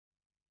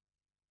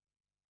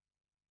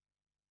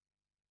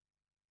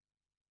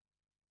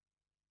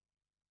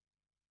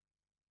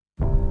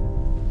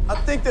I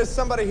think there's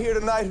somebody here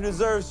tonight who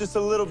deserves just a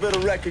little bit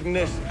of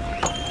recognition.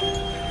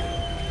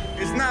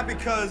 It's not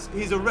because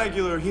he's a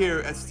regular here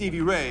at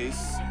Stevie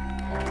Ray's,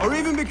 or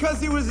even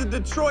because he was a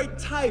Detroit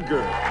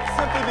Tiger.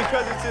 Simply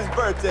because it's his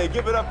birthday.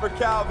 Give it up for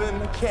Calvin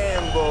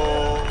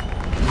Campbell.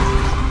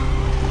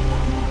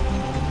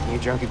 You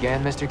drunk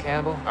again, Mr.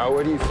 Campbell?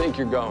 Where do you think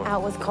you're going?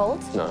 Out with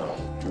cold? No,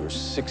 you were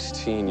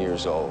 16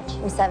 years old.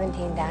 I'm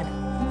 17, Dad.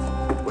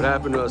 What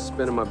happened to us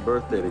spending my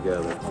birthday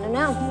together? I don't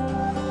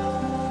know.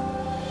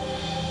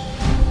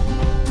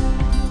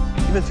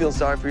 You've been feeling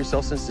sorry for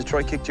yourself since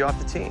Detroit kicked you off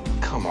the team.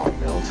 Come on,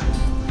 Milt.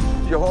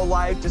 Your whole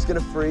life just gonna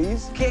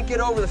freeze? Can't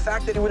get over the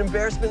fact that he would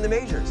embarrass him in the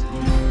majors.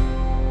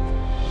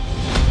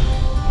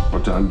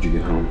 What time did you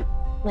get home?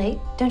 Late?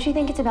 Don't you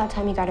think it's about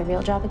time you got a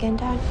real job again,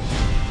 Dad?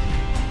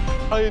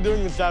 How are you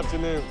doing this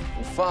afternoon?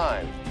 I'm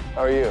fine.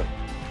 How are you?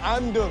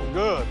 I'm doing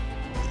good.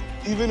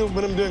 Even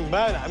when I'm doing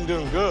bad, I'm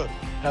doing good.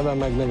 Have a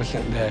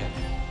magnificent day.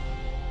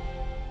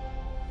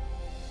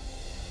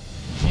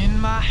 In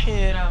my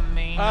head, I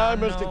mean, Hi,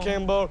 Mr.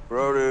 Campbell.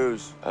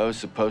 Produce. I was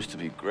supposed to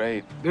be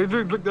great. Did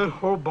you drink that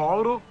whole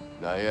bottle?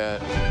 Not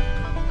yet.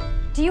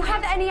 Do you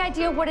have any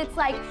idea what it's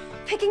like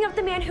picking up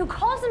the man who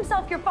calls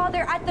himself your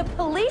father at the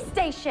police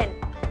station?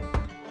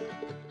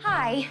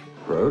 Hi.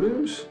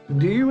 Produce?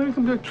 Do you want to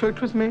come to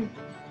church with me?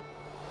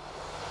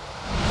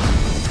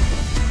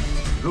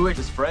 Who is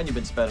this friend you've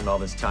been spending all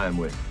this time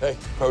with? Hey,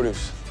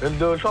 Produce. Let's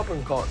do a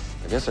shopping cart.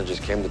 I guess I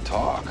just came to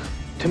talk.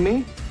 To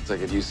me? It's like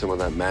I could use some of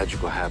that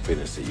magical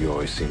happiness that you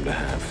always seem to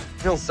have.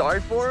 Feel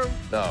sorry for him?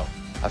 No,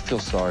 I feel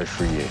sorry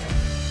for you.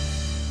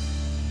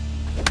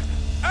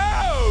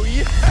 Oh,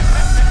 yeah!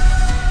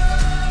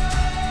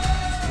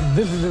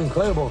 This is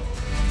incredible.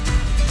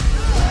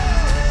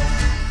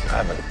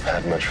 I haven't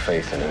had much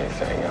faith in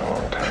anything in a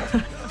long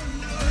time.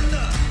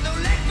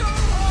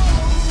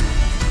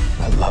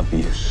 I love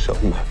you so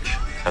much,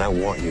 and I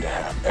want you to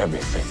have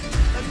everything.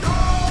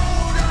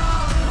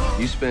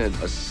 You spend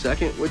a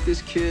second with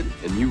this kid,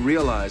 and you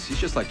realize he's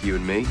just like you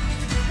and me.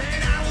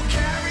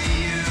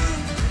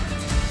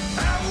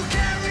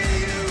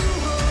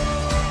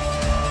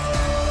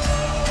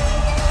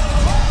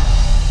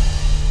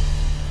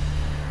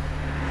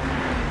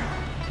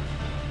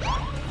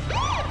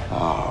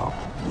 Oh,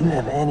 you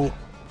have any...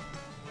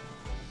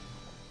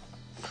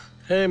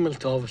 Hey,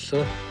 Mr.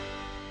 Officer.